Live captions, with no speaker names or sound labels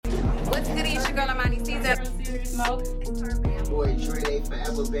Smoke. Boy, Trey, they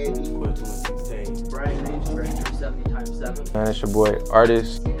forever, baby. Brian Names, Director 70 times 7. Man, it's your boy,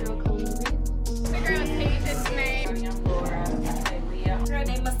 Artist. The girl Tasia Snape. Young Laura. Leah. Girl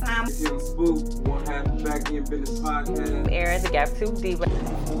named Masam. It's Young Spook, one half of Back in Business Podcast. Era, the Gap 2 Diva.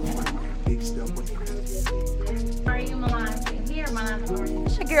 Big stuff with Are you Milan? Here, Milan.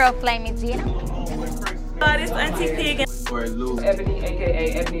 It's your girl, Flaming Tina. This Auntie Pig. Boy, Lou. Ebony,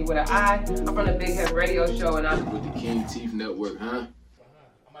 aka Ebony with an I. I'm from the Big Head Radio Show, and I'm With the King Teeth Network, huh?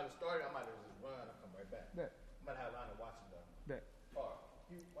 I might have started, I might have just run, I'll come right back. I might have a line to watch it though.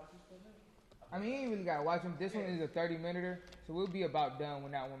 You watch this for a minute? I mean, you ain't really gotta watch them. This one is a 30-minute, so we'll be about done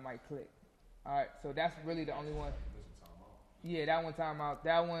when that one might click. All right, so that's really the only one. Yeah, that one time out.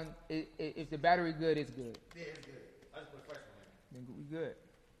 That one, if the battery good, it's good. Yeah, it's good. I just put a fresh one in. Then we good.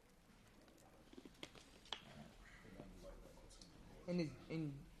 And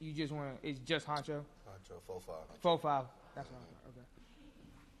you just wanna? It's just Huncho. Huncho 4-5. 4-5. That's what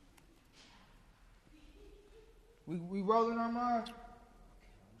I'm okay. We rolling our mind.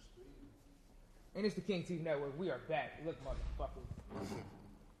 And it's the King Teeth Network. We are back. Look, motherfuckers.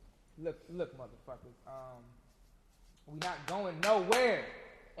 Look, motherfuckers. We not going nowhere.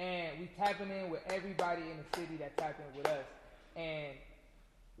 And we tapping in with everybody in the city that tapped in with us. And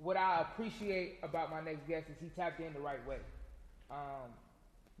what I appreciate about my next guest is he tapped in the right way.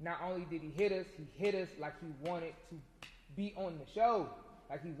 Not only did he hit us like he wanted to be on the show.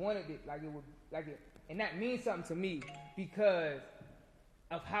 Like he wanted it, and that means something to me because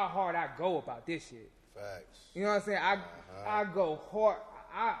of how hard I go about this shit. Facts. You know what I'm saying? I go hard.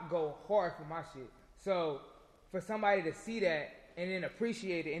 I go hard for my shit. So for somebody to see that and then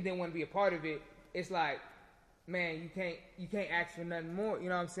appreciate it and then want to be a part of it, it's like, man, you can't ask for nothing more. You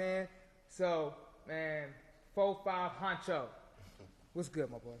know what I'm saying? So, man, 4-5 Huncho. What's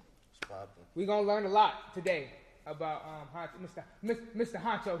good, my boy? It's poppin'. We gonna learn a lot today about Mr.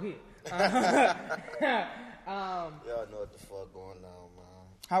 Huncho here. Y'all know what the fuck going on, man.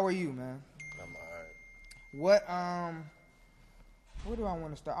 How are you, man? I'm alright. Where do I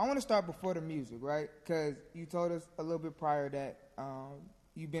want to start? I want to start before the music, right? Because you told us a little bit prior that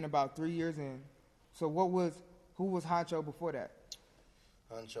you've been about 3 years in. So who was Huncho before that?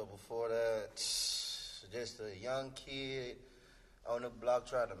 Huncho before that, just a young kid on the block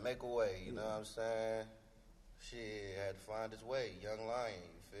trying to make a way, you know what I'm saying? Shit, had to find his way, young lion,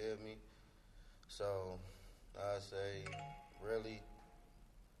 you feel me? So, I say, really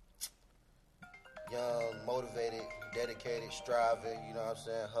young, motivated, dedicated, striving, you know what I'm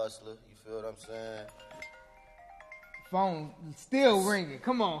saying? Hustler, you feel what I'm saying? Phone still ringing.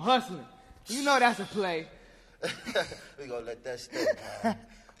 Come on, hustling. You know that's a play. We gonna let that stay, man.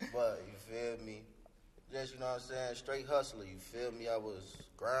 But, you feel me? Just, you know what I'm saying, straight hustler, you feel me? I was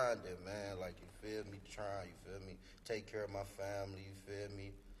grinding, man, like, you feel me, trying, you feel me? Take care of my family, you feel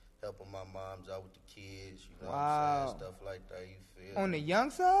me? Helping my moms out with the kids, you know what I'm saying? Stuff like that, you feel me? On the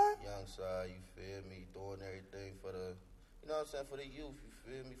young side? Young side, you feel me? Doing everything for the, you know what I'm saying, for the youth, you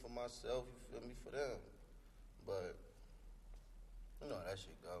feel me? For myself, you feel me? For them. But, you know how that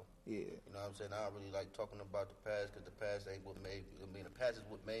shit go. Yeah. You know what I'm saying? I don't really like talking about the past because the past ain't what made me. I mean, the past is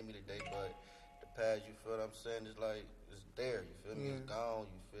what made me today, but the past, you feel what I'm saying, is like, it's there, you feel me? Yeah. It's gone,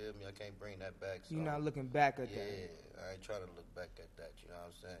 you feel me? I can't bring that back. So, You're not looking back at that. Yeah, I ain't trying to look back at that, you know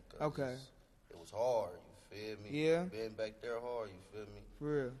what I'm saying? 'Cause Okay. It was hard, you feel me? Yeah. Being back there hard, you feel me? For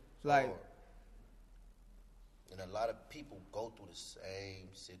real. Like, hard. And a lot of people go through the same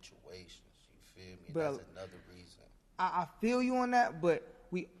situations, you feel me? But that's another reason. I feel you on that, but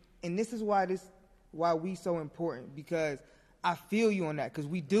and this is why we so important, because I feel you on that, because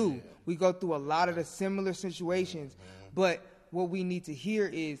we do. Yeah. We go through a lot of the similar situations, but what we need to hear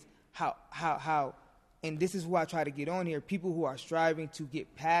is how, and this is why I try to get on here, people who are striving to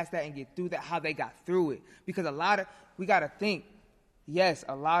get past that and get through that, how they got through it. Because we got to think, yes,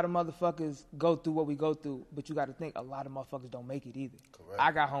 a lot of motherfuckers go through what we go through, but you got to think a lot of motherfuckers don't make it either. Correct.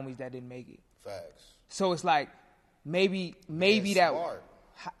 I got homies that didn't make it. Facts. So it's like, maybe being that... Smart.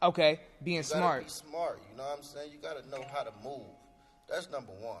 Okay, being you smart. Be smart, you know what I'm saying? You got to know how to move. That's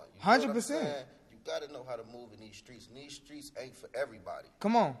number one. 100%. You got to know how to move in these streets. And these streets ain't for everybody.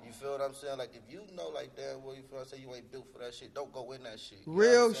 Come on. You feel what I'm saying? Like, if you know, like, damn well, you feel what I'm saying, you ain't built for that shit, don't go in that shit. You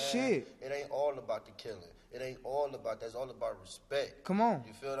Real shit. It ain't all about the killing. It ain't all about, that's all about respect. Come on.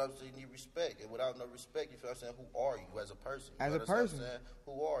 You feel what I'm saying? You need respect. And without no respect, you feel what I'm saying, who are you as a person? As a person. What I'm saying?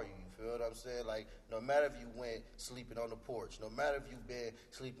 Who are you? You feel what I'm saying? Like, no matter if you went sleeping on the porch, no matter if you been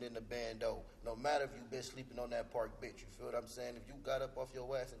sleeping in the bando, no matter if you been sleeping on that park bench, you feel what I'm saying? If you got up off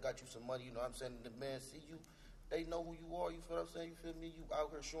your ass and got you some money, you know what I'm saying, and the man see you, they know who you are. You feel what I'm saying? You feel me? You out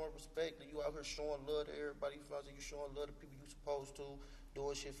here showing respect, and you out here showing love to everybody. You feel what I'm saying? You showing love to people you supposed to,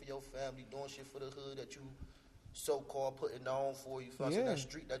 doing shit for your family, doing shit for the hood that you so-called putting on for. You feel what I'm saying? That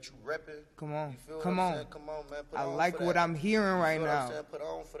street that you repping. Come on. You feel Come what I'm on. saying? Come on, man. Put I on like for what that. I'm hearing right You feel now. what I'm saying? Put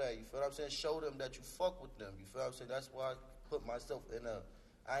on for that. You feel what I'm saying? Show them that you fuck with them. You feel what I'm saying? That's why I put myself in a.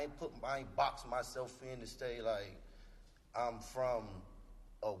 I ain't box myself in to stay like I'm from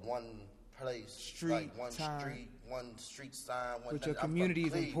a one place, street, like one time. street sign. One But your I'm from community is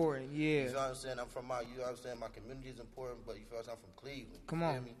Cleveland. important, yeah. You know what I'm saying? I'm from you know what I'm saying? My community is important, but you feel what I'm from Cleveland. You Come feel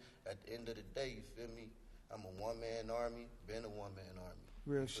on. me? At the end of the day, you feel me? I'm a one-man army, been a one-man army.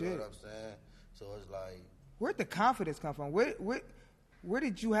 Real you shit. Feel what I'm saying? So it's like. Where'd the confidence come from? Where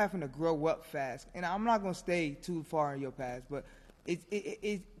did you happen to grow up fast? And I'm not gonna stay too far in your past, but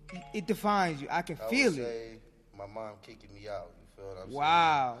it defines you. I can feel I would it. say my mom kicking me out. You feel what I'm saying?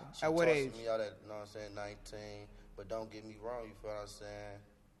 Wow. She At what tossing age? me out at, you know what I'm saying, 19. But don't get me wrong, you feel what I'm saying?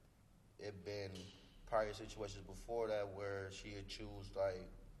 It been prior situations before that where she had choose like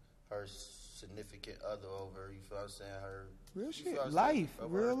her significant other over, you feel what I'm saying, her Real you shit. feel what I'm Life. saying?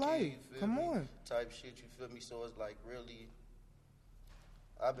 Over her Real kid, life. you feel Come me? on. Type shit, you feel me? So it's like really,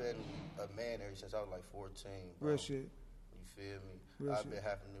 I've been a man ever since I was like 14. Bro. Real shit. You feel me? Real I've shit. been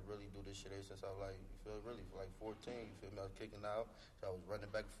having to really do this shit ever since I was like, you feel really, for like 14, you feel me? I was kicking out, so I was running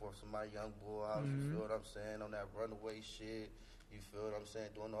back and forth to my young boy house, you feel what I'm saying, on that runaway shit, you feel what I'm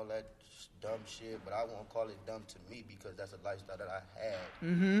saying, doing all that dumb shit, but I won't call it dumb to me because that's a lifestyle that I had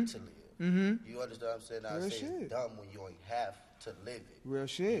to live. You understand what I'm saying? Now, I Real say shit. it's dumb when you ain't have to live it. Real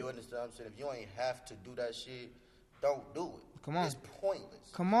shit. You understand what I'm saying? If you ain't have to do that shit, don't do it. Come on. It's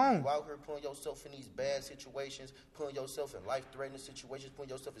pointless. Come on. You out here putting yourself in these bad situations, putting yourself in life-threatening situations, putting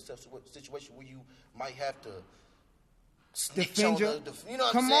yourself in situations where you might have to snitch Defend on your- you know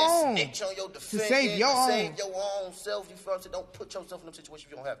what Come I'm saying? on. Snitch on your defense. save your save own. your own self. You feel what I'm saying? Don't put yourself in them situations if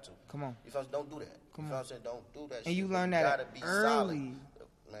you don't have to. Come on. You feel what I'm saying? Don't do that. Come you on. feel what I'm saying? Don't do that shit. And you but learn that gotta be early. solid.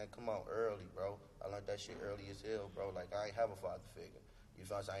 Man, come on, early, bro. I learned that shit early as hell, bro. Like, I ain't have a father figure. You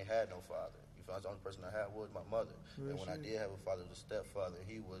feel what I'm saying? I ain't had no father. You feel what I'm saying? The only person I had was my mother. Real and when I shit. did have a father, it was a stepfather.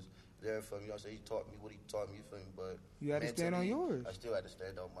 He was there for me. You know what I'm saying? He taught me what he taught me, you feel me? But You had to stand on mentally, yours. I still had to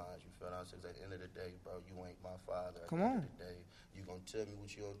stand on mine. You feel what I'm saying? 'Cause at the end of the day, bro, you ain't my father. At Come the on. end of the day, you gonna tell me what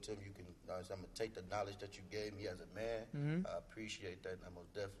you gonna tell me. You can, you know what I'm saying? I'm gonna take the knowledge that you gave me as a man. I appreciate that, and I'm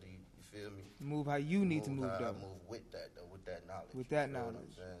most definitely, you feel me? Move how you need to move, how I though. move with that though, with that knowledge. With you that feel what knowledge.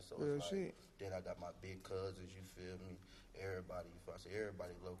 I'm saying? So Real it's like, shit. then I got my big cousins, you feel me? Everybody, you feel I say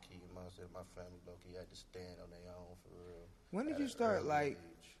everybody low key, you know what I'm saying? My family low key had to stand on their own for real. When did At you an start, early like,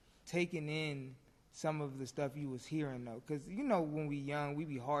 age. taking in some of the stuff you was hearing, though? Because, you know, when we young, we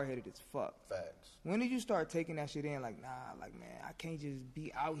be hard-headed as fuck. Facts. When did you start taking that shit in? Like, nah, like, man, I can't just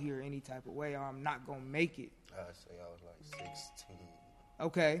be out here any type of way or I'm not going to make it. I'd say I was like 16.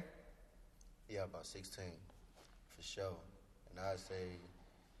 Okay. Yeah, about 16, for sure. And I'd say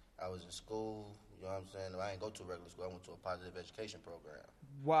I was in school, you know what I'm saying? I didn't go to a regular school. I went to a positive education program.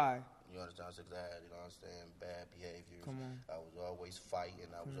 Why? You understand? Because I had, you know what I'm saying, bad behaviors. Come on. I was always fighting.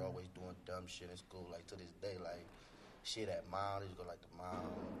 I was always doing dumb shit in school. Like, to this day, like, shit at Mount, you go like the Mount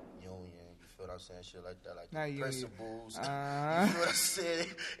Union, you feel what I'm saying? Shit like that, like Not the Union. principals. Uh-huh. You feel what I'm saying?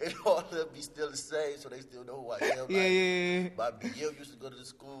 And all of them be still the same, so they still know who I am. Yeah, like, yeah. my BM used to go to the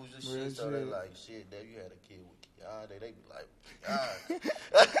schools and Real shit, so they shit. like, shit, Dave, you had a kid with Keontae. They be like, Keontae.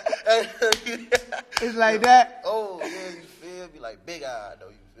 It's like that. Oh, yeah, you feel me? Like, big eye, though,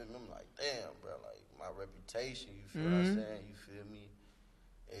 you feel me? I'm like, damn, bro, like, my reputation, you feel what I'm saying? You feel me?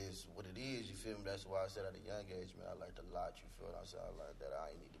 Is what it is, you feel me? That's why I said at a young age, man, I learned a lot, you feel what I'm saying? I learned that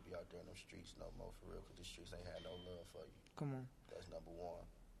I ain't need to be out there in them streets no more, for real, because the streets ain't had no love for you. Come on. That's number one.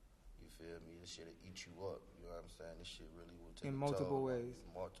 You feel me? This shit'll eat you up, you know what I'm saying? This shit really will take In a multiple toll on ways.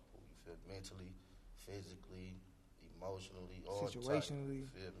 you. Multiple, you feel me? Mentally, physically, emotionally, all Situationally. type, you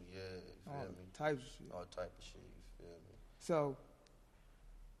feel me? Yeah, you All feel me? types of shit. All type of shit, you feel me? So,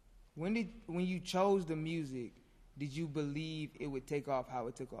 when you chose the music, did you believe it would take off how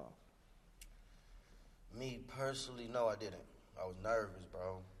it took off? Me personally, no, I didn't. I was nervous,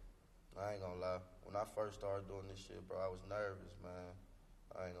 bro. I ain't gonna lie. When I first started doing this shit, bro, I was nervous, man.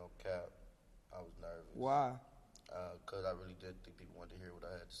 I ain't gonna cap. I was nervous. Why? Cause I really didn't think people wanted to hear what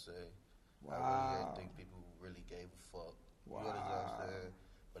I had to say. Wow. I really didn't think people really gave a fuck. Wow. You understand what I'm saying?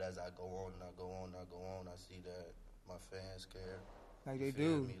 But as I go on and I go on and I go on, I see that my fans care. Like You they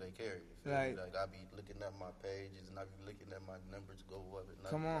feel do. me? They care. You feel Like- me? Like I be looking at my pages and I be looking at my numbers go up and I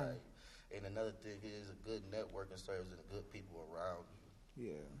Come be on. like, and another thing is a good networking service and good people around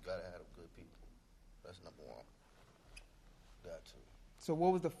you. Yeah. You gotta have good people. That's number one. Got to. So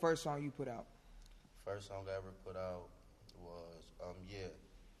what was the first song you put out? First song I ever put out was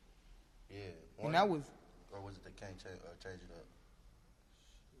Yeah. And that was. Or was it the Can't Change It Up?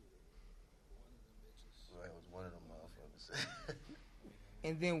 Right, it was one of them motherfuckers.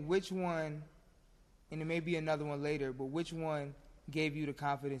 And then which one, and there may be another one later, but which one gave you the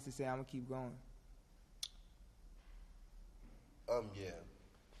confidence to say, I'm going to keep going? Yeah.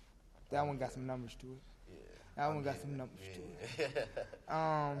 That one got some numbers to it. Yeah. That one got some numbers to it.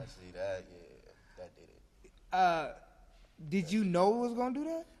 I see that, yeah. That did it. Did you know it was going to do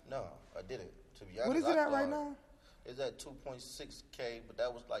that? No, I didn't. To be honest, What is it at right now? It's at 2.6K, but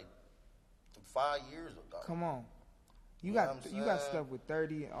that was like 5 years ago. Come on. You know got stuff with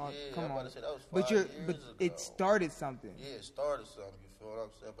 30 on. Yeah, Come I'm on. about to say that was 5 years ago. It started something. Yeah, it started something, you feel what I'm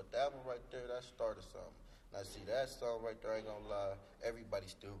saying? But that one right there, that started something. Now see, that song right there, I ain't gonna lie, everybody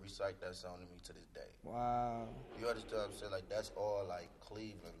still recite that song to me to this day. Wow. You understand what I'm saying? Like, that's all, like,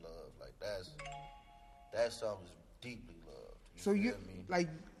 Cleveland love. Like, that song is deeply loved. So you, like,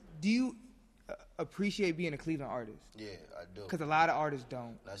 do you appreciate being a Cleveland artist? Yeah, I do. Because a lot of artists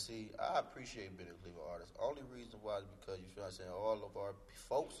don't. Now, see, I appreciate being a Cleveland artist. Only reason why is because, you feel what I'm saying, all of our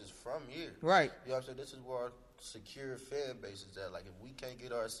folks is from here. Right. You know what I'm saying? This is where our secure fan base is at. Like, if we can't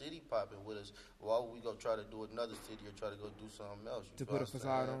get our city popping with us, why would we go try to do another city or try to go do something else? To put a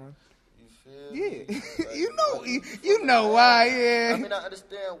facade on. You feel Yeah. me? Like, you know why, yeah. I mean, I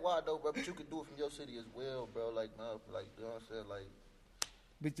understand why, though, bro, but you could do it from your city as well, bro. Like, man, like, you know what I'm saying? Like,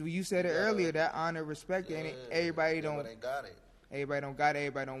 but you said it earlier, that honor, respect, and everybody don't. Everybody got it. Everybody don't got it.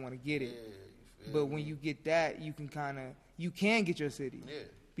 Everybody don't want to get it. Yeah, you feel but me? when you get that, you can get your city. Yeah.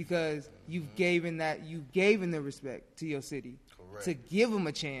 Because you've given the respect to your city. Correct. To give them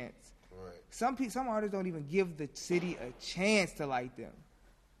a chance. Correct. Some artists don't even give the city a chance to like them.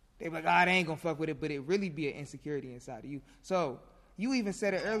 They be like, they ain't gonna fuck with it, but it really be an insecurity inside of you. So you even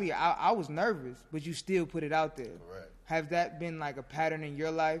said it earlier. I was nervous, but you still put it out there. Correct. Has that been like a pattern in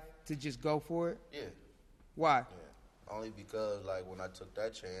your life to just go for it? Yeah. Why? Yeah. Only because, like, when I took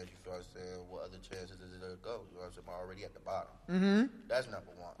that chance, you feel what I'm saying, what other chances is there to go? You know what I'm saying? I'm already at the bottom. Mm-hmm. That's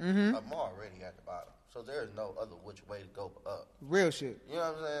number one. Mm-hmm. I'm already at the bottom. So there is no other which way to go but up. Real shit. You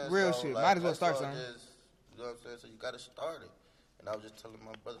know what I'm saying? Real so, shit. Like, Might as well start something. You know what I'm saying? So you got to start it. And I was just telling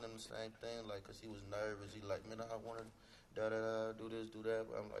my brother them the same thing, like, because he was nervous. He like, man, I want to do this, do that.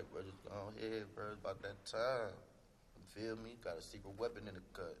 But I'm like, bro, just go ahead, bro. It's about that time. You feel me? Got a secret weapon in the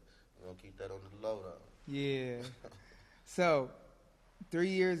cut. We're going to keep that on the low, though. Yeah. So, 3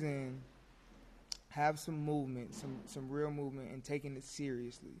 years in, have some movement, some real movement, and taking it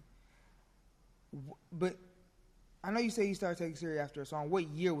seriously. But I know you say you started taking it serious after a song. What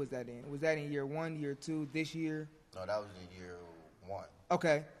year was that in? Was that in year 1, year 2, this year? No, that was in year 1.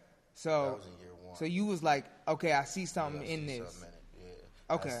 Okay. So that was in year 1. So you was like, okay, I see something in this. Something in it,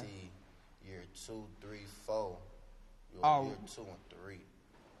 yeah. Okay. I see year 2, 3, 4. Year 2 and 3.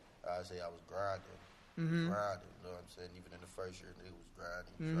 I say I was grinding. Grinding, you know what I'm saying? Even in the first year, it was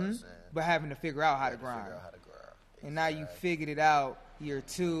grinding, you know what I'm saying? But having to figure out how to grind. Exactly. And now you figured it out, year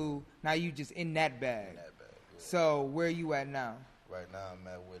 2, now you just in that bag. Yeah. So where you at now? Right now I'm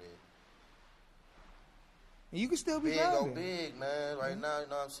at with it. And you can still be big grinding. on big, man. Right now, you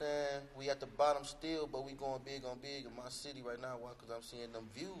know what I'm saying? We at the bottom still, but we going big on big in my city right now. Why? Because I'm seeing them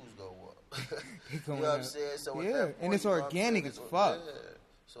views go up. You know what I'm saying? So at that point, and it's you know what I'm organic saying? as fuck. Yeah.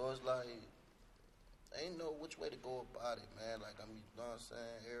 So it's like, ain't no which way to go about it, man. Like, I mean, you know what I'm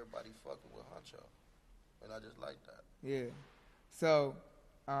saying? Everybody fucking with Huncho. And I just like that. Yeah. So,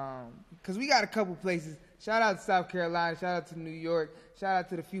 because we got a couple places. Shout out to South Carolina. Shout out to New York. Shout out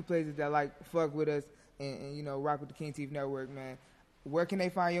to the few places that like fuck with us and you know, rock with the King Teeth Network, man. Where can they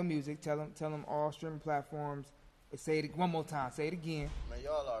find your music? Tell them all streaming platforms. Say it one more time. Say it again. Man,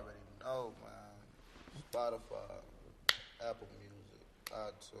 y'all already know, man. Spotify, Apple Music,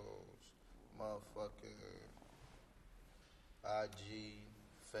 iTunes, motherfucking IG,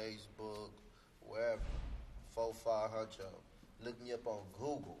 Facebook, wherever. 45 Huncho. Look me up on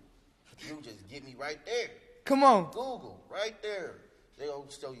Google. You just get me right there. Come on. Google, right there. They gonna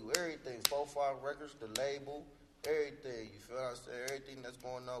show you everything. 45 Records, the label, everything. You feel what I'm saying? Everything that's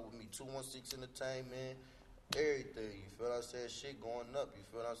going on with me. 216 Entertainment, everything. You feel what I'm saying? Shit going up. You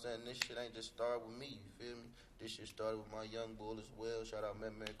feel what I'm saying? This shit ain't just started with me. You feel me? This shit started with my young bull as well. Shout out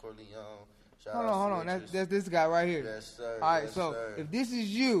Man Corleone. Hold on. That's this guy right here. Yes, sir. All right, yes, so sir. if this is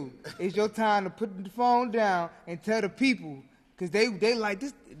you, it's your time to put the phone down and tell the people. Because they like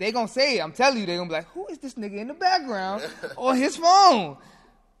this. They going to say it. I'm telling you, they going to be like, who is this nigga in the background on his phone?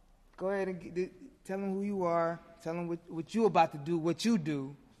 Go ahead and tell them who you are. Tell them what you about to do, what you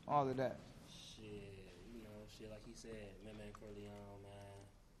do, all of that. Shit, like he said, Man Corleone, man.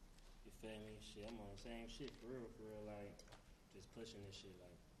 You feel me? Shit, I'm on pushing this shit.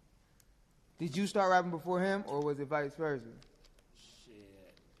 Like, Did you start rapping before him, or was it vice versa?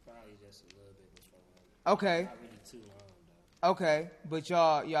 shit, probably just a little bit before him. Okay. Not really too long though. Okay, but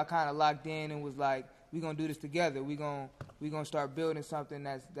y'all kind of locked in and was like, we gonna do this together. We gonna start building something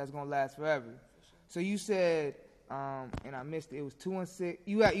that's gonna last forever. So you said, and I missed it. It was 216.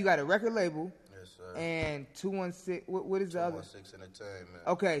 You got a record label. Yes, sir. And 216. What is the other? 216 Entertainment.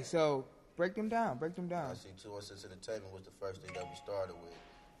 Okay, so break them down. I see 216 Entertainment was the first thing that we started with.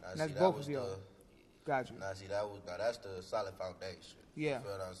 Now, And that's see, both of y'all. Got you. Now, see, that's the solid foundation. Yeah. You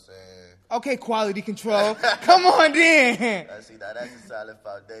feel what I'm saying? Okay, quality control. Come on, then. That's the solid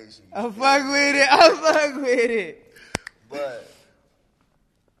foundation. I fuck with it. But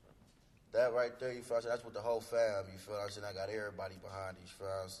that right there, you feel what I'm saying? That's with the whole fam. You feel what I'm saying? I got everybody behind you. Feel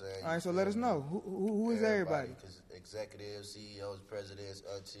what I'm saying? All right, so let us know. Who is everybody? Because executives, CEOs, presidents,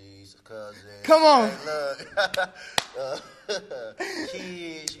 aunties, cousins. Come on. Hey, look.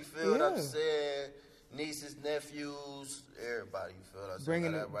 Kids, you feel what I'm saying? Nieces, nephews, everybody. You feel what I'm saying?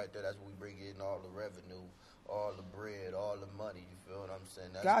 Bringing That right there, that's when we bring in all the revenue, all the bread, all the money. You feel what I'm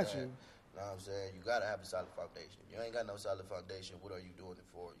saying? That's Got that. you. You know what I'm saying? You got to have a solid foundation. You ain't got no solid foundation, what are you doing it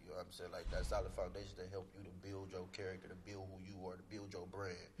for? You know what I'm saying? Like, that solid foundation to help you to build your character, to build who you are, to build your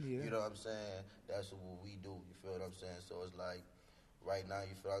brand. Yeah. You know what I'm saying? That's what we do. You feel what I'm saying? So it's like, right now,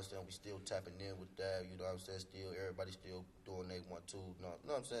 you feel what I'm saying? We still tapping in with that. You know what I'm saying? Still, everybody still doing they want to. You know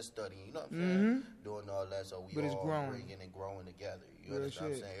what I'm saying? Studying. You know what I'm saying? Doing all that. So we all bringing and growing together. You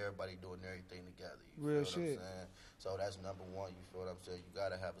understand what I'm saying? Everybody doing everything together. You Real feel what shit. I'm saying? So that's number one. You feel what I'm saying? You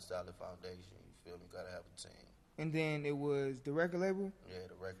got to have a solid foundation. You feel me? You got to have a team. And then it was the record label? Yeah,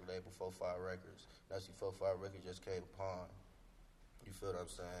 the record label, 4-5 Records. Now, see, 4-5 Records just came upon. You feel what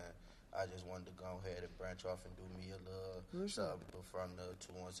I'm saying? I just wanted to go ahead and branch off and do me a little something from the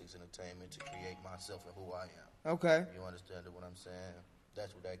 216 Entertainment to create myself and who I am. Okay. You understand what I'm saying?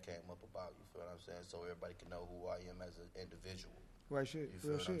 That's what that came up about. You feel what I'm saying? So everybody can know who I am as an individual. Right shit. You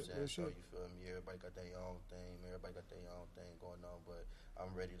feel Real what I'm shit. saying? Real So shit. you feel me? Everybody got their own thing. Everybody got their own thing going on. But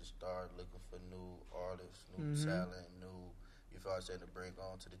I'm ready to start looking for new artists, new talent, new, you feel what I'm saying, to bring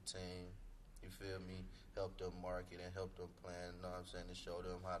on to the team. You feel me? Help them market and help them plan, you know what I'm saying, to show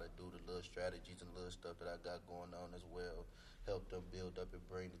them how to do the little strategies and little stuff that I got going on as well. Help them build up and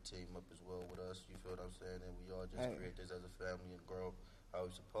bring the team up as well with us. You feel what I'm saying? And we all just create this as a family and grow how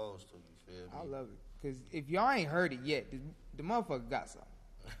we supposed to. You feel me? I love it. Because if y'all ain't heard it yet, the motherfucker got something.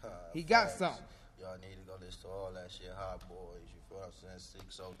 He got something. Y'all need to go listen to all that shit. Hot Boys, you feel what I'm saying?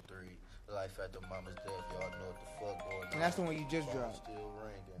 603, Life After Mama's Death. Y'all know what the fuck going on. And that's the one you just dropped. Still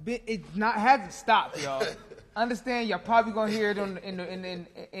ringing. It not hasn't stopped, y'all. Understand? Y'all probably gonna hear it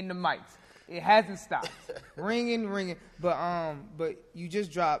in the mics. It hasn't stopped. ringing. But you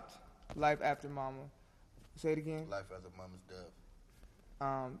just dropped Life After Mama. Say it again. Life After Mama's Death.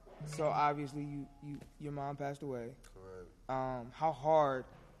 So obviously your mom passed away. Correct.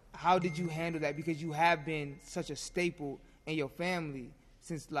 How did you handle that? Because you have been such a staple in your family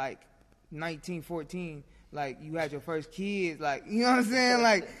since like 1914. Like you had your first kids. Like, you know what I'm saying?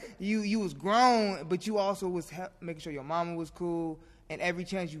 Like you was grown, but you also was making sure your mama was cool and every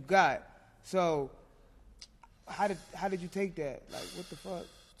chance you got. So how did you take that? Like, what the fuck?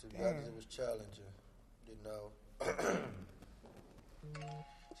 To be honest, it was challenging. You know.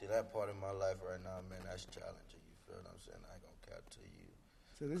 See, that part of my life right now, man, that's challenging. You feel what I'm saying? I ain't gonna cap to you.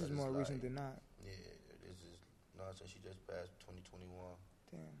 So this is more recent than not. Yeah, this is nonsense. She just passed 2021.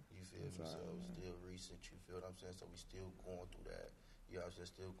 Damn. You feel me? So it's still recent. You feel what I'm saying? So we still going through that. You know what I'm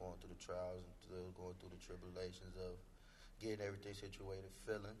saying? Still going through the trials and still going through the tribulations of getting everything situated.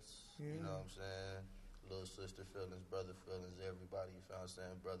 Feelings. Yeah. You know what I'm saying? Little sister feelings, brother feelings, everybody. You feel what I'm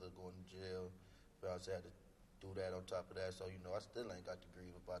saying? Brother going to jail. You feel what I'm saying? I had to do that on top of that. So, you know, I still ain't got to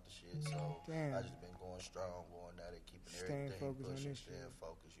grieve about the shit. So I just been going strong, going at it, keeping everything pushing, staying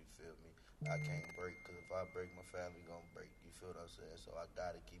focused. You feel me? I can't break, because if I break, my family gonna break. You feel what I'm saying? So I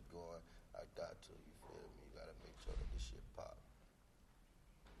gotta keep going. I got to. You feel me? You gotta make sure that this shit pop.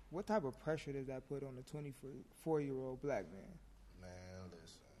 What type of pressure does that put on a 24-year-old black man? Man,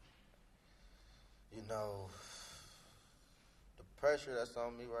 listen. You know, the pressure that's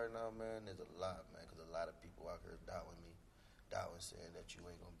on me right now, man, is a lot, man, because a lot of people out here doubting me, saying that you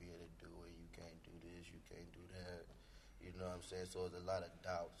ain't gonna be able to do it, you can't do this, you can't do that. You know what I'm saying? So there's a lot of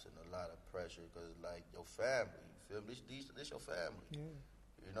doubts and a lot of pressure, because, like, your family, you feel me? This your family. Yeah.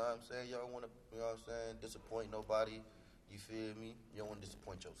 You know what I'm saying? You don't want to, you know what I'm saying, disappoint nobody. You feel me? You don't want to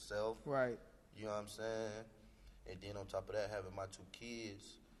disappoint yourself. Right. You know what I'm saying? And then on top of that, having my 2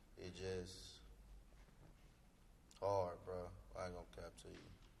 kids, it just hard, bro. I ain't gonna cap to you.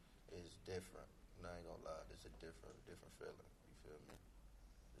 It's different. And I ain't gonna lie. It's a different feeling. You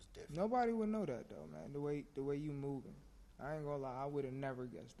Nobody would know that though, man. The way you moving, I ain't gonna lie, I would have never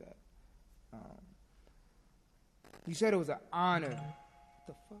guessed that. You said it was an honor. What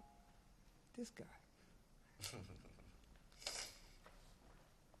the fuck? This guy.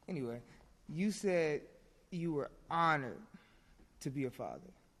 Anyway, you said you were honored to be a father.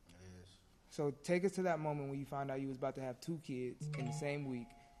 Yes. So take us to that moment when you found out you was about to have 2 kids in the same week.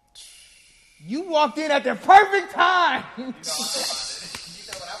 You walked in at the perfect time. You know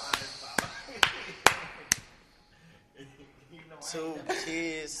what I'm honest about. 2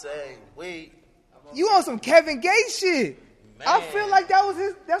 kids, same week. You on some Kevin Gates shit. Man. I feel like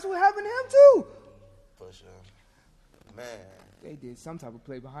that's what happened to him too. Push him. Man. They did some type of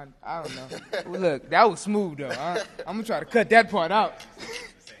play behind. I don't know. Well, look, that was smooth though. I'm gonna try to cut that part out.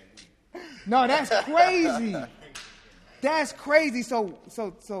 No, that's crazy. That's crazy. So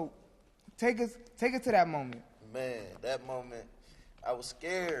take us to that moment. Man, that moment, I was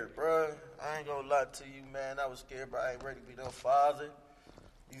scared, bro. I ain't gonna lie to you, man. I was scared, bro. I ain't ready to be no father.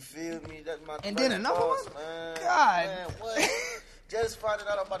 You feel me? That's my And first then another thoughts, one? man. God. Man, what? Just finding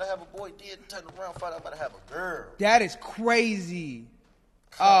out I'm about to have a boy, then turn around, find out I'm about to have a girl. That is crazy.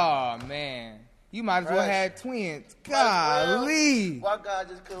 Oh man, you might as well have twins. Golly. Why God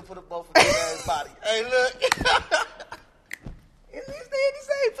just couldn't put them both in their ass body? Hey, look. At least they in the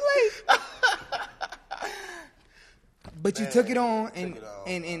same place. But you took it on,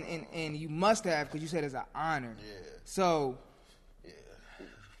 and you must have, because you said it's an honor. Yeah.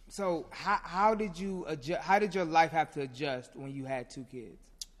 So how did you adjust? How did your life have to adjust when you had 2 kids?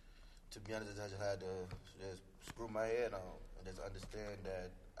 To be honest, I just had to just screw my head on and just understand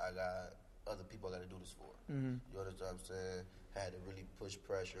that I got other people I got to do this for. Mm-hmm. You understand what I'm saying? Had to really push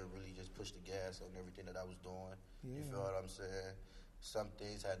pressure, really just push the gas on everything that I was doing. Yeah. You feel what I'm saying? Some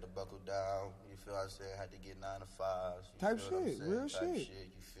things had to buckle down. You feel what I'm saying? Had to get 9 to 5s. Type shit, real shit.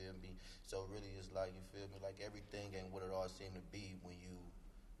 You feel me? So really, it's like, you feel me? Like everything ain't what it all seemed to be when you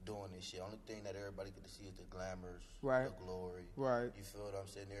doing this shit. Only thing that everybody get to see is the glamours, right, the glory. Right. You feel what I'm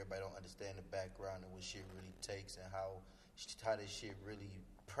saying? Everybody don't understand the background and what shit really takes and how this shit really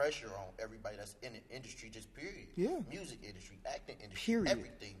pressure on everybody that's in the industry, just period. Yeah. Music industry, acting industry, period.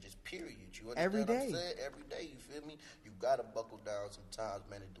 Everything, just period. You understand every day. what I'm saying? Every day, you feel me? You gotta buckle down sometimes,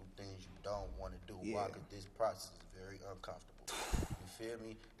 man, and do things you don't want to do. Yeah. Why? Because this process is very uncomfortable. You feel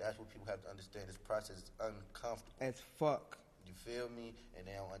me? That's what people have to understand. This process is uncomfortable. As fuck. You feel me? And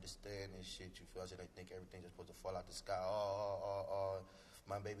they don't understand this shit. You feel? So they think everything's just supposed to fall out the sky.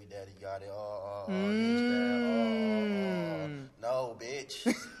 My baby daddy got it. No,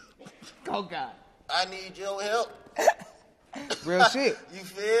 bitch. Oh God. I need your help. Real shit. You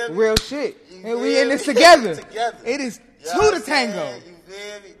feel me? Real shit. You And we feel in this me? together. Together. It is You 2 to tango. You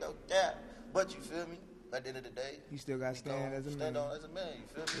feel me? No doubt. But you feel me? At the end of the day, You still got to stand as a stand man. on as a man. You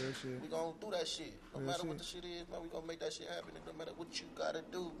feel me? Real shit. We gonna do that shit. No Real matter shit. what the shit is, man. We gonna make that shit happen. No matter what you gotta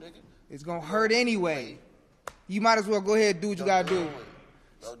do, nigga. It's gonna hurt anyway. You might as well go ahead and do what you gotta do.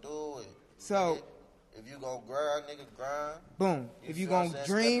 Go do it. So, nigga, if you gonna grind, nigga, grind. boom. If you feel what I'm gonna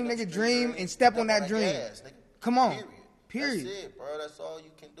saying? dream, Step in nigga, the dream street, and step on that dream. gas, nigga. Come on. Period. Period. That's it, bro. That's all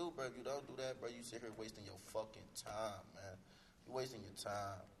you can do, bro. If you don't do that, bro, you sit here wasting your fucking time, man. You're wasting your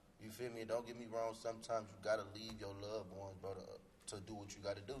time. You feel me? Don't get me wrong. Sometimes you gotta leave your loved ones, bro, to do what you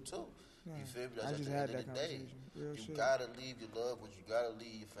gotta do too. Yeah. You feel me? I That's just at had the end that of the day. conversation. Real You shit. gotta leave your loved ones. You gotta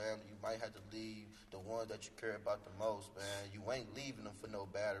leave your family. You might have to leave the ones that you care about the most, man. You ain't leaving them for no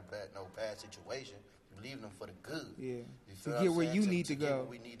bad situation. You leaving them for the good. Yeah. You To feel what get I'm where saying? you To need to get go. where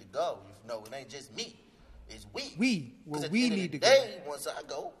we need to go. You know, it ain't just me. It's we. Where 'Cause at we the end of need the to go. day, once I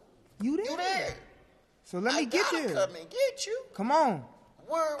go, You there. you there. So let me I get gotta there. come and get you. Come on.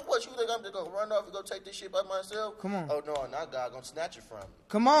 What you think I'm just gonna run off and go take this shit by myself? Come on. Oh no, now God gonna snatch it from me.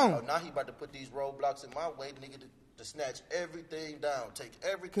 Come on. Oh, now he about to put these roadblocks in my way, nigga, to snatch everything down, take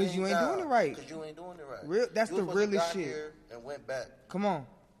everything down. 'Cause you ain't doing it right. Because you ain't doing it right. Real- that's you the was supposed to realest got shit. here and went back, Come on.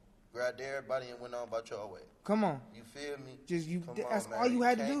 grabbed everybody and went on about your way. Come on. You feel me? Just you. Come That's on, man. all you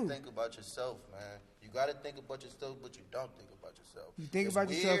had to can't do. think about yourself, man. You gotta think about yourself, but you don't think about yourself. You think It's about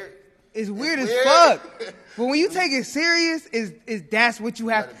weird. yourself. It's weird as weird. fuck. But when you take it serious, is that's what you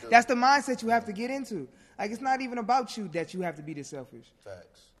have. gotta do. That's the mindset you have to get into. Like it's not even about you that you have to be this selfish.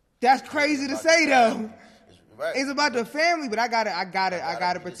 Facts. That's crazy to About say the though. family. Right. It's about the family, but I gotta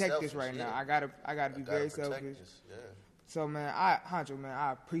be protect this selfish, right now. yeah. I gotta be very Gotta protect selfish. this, yeah, So man, Huncho, man,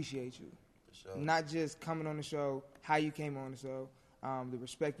 I appreciate you. for sure. Not just coming on the show, how you came on the show, the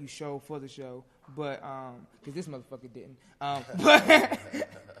respect you show for the show, but because this motherfucker didn't. Nah,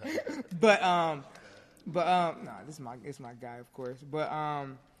 this is my guy, of course. But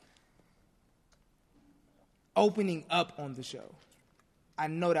opening up on the show, I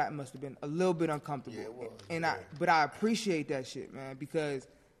know that must have been a little bit uncomfortable. Yeah, it was. But I appreciate that shit, man, because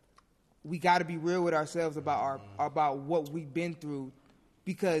we got to be real with ourselves about about what we've been through,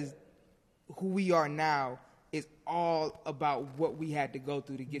 because who we are now is all about what we had to go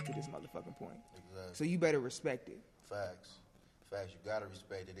through to get to this motherfucking point. Exactly. So you better respect it. Facts. You gotta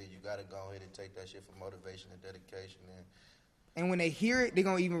respect it. You gotta go ahead and take that shit for motivation and dedication. And when they hear it, they're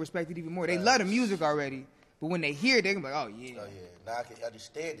gonna even respect it even more. They love the music already, but when they hear it, they're gonna be like, oh yeah. Oh yeah. Now I can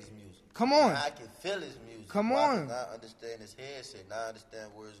understand his music. Come on. Now I can feel his music. Come I on. can understand his headset. Now I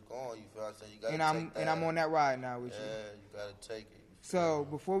understand where it's going. You feel what I'm saying? You gotta take that. And I'm on that ride now with you. Yeah, you gotta take it. So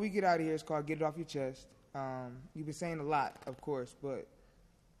before we get out of here, it's called Get It Off Your Chest. You've been saying a lot, of course, but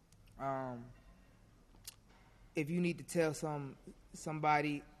if you need to tell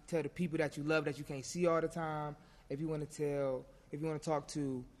somebody, tell the people that you love that you can't see all the time, if you want to talk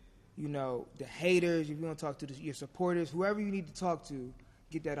to, the haters, if you want to talk to your supporters, whoever you need to talk to,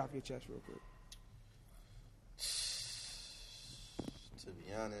 get that off your chest real quick. To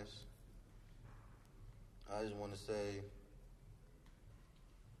be honest, I just want to say,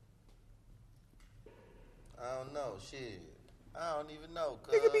 I don't know, shit. I don't even know.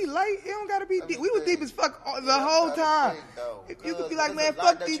 It could be light. It don't gotta be deep. We was deep as fuck the whole time. You could be like, man,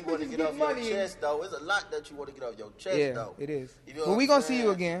 fuck these bitches, get money. There's a lot that you want to get off your chest, though. Yeah, it is. But we gonna see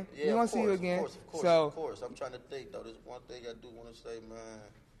you again. Yeah, we gonna see you again. Of course. I'm trying to think, though. There's one thing I do want to say, man,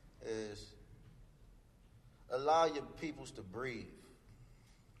 is allow your peoples to breathe.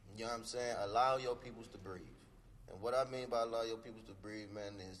 You know what I'm saying? Allow your peoples to breathe. And what I mean by allow your peoples to breathe,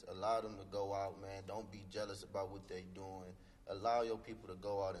 man, is allow them to go out, man. Don't be jealous about what they doing. Allow your people to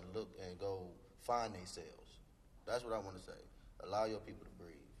go out and look and go find themselves. That's what I want to say. Allow your people to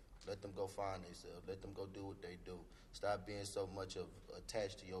breathe. Let them go find themselves. Let them go do what they do. Stop being so much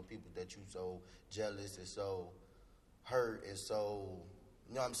attached to your people that you so jealous and so hurt and so,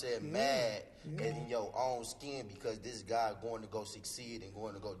 you know what I'm saying, mad and in your own skin because this guy going to go succeed and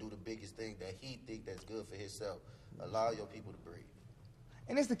going to go do the biggest thing that he think that's good for himself. Allow your people to breathe.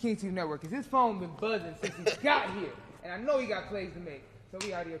 And it's the King Team Network, because his phone been buzzing since he got here. And I know he got plays to make. So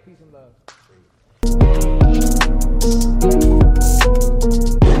we out here. Peace and love.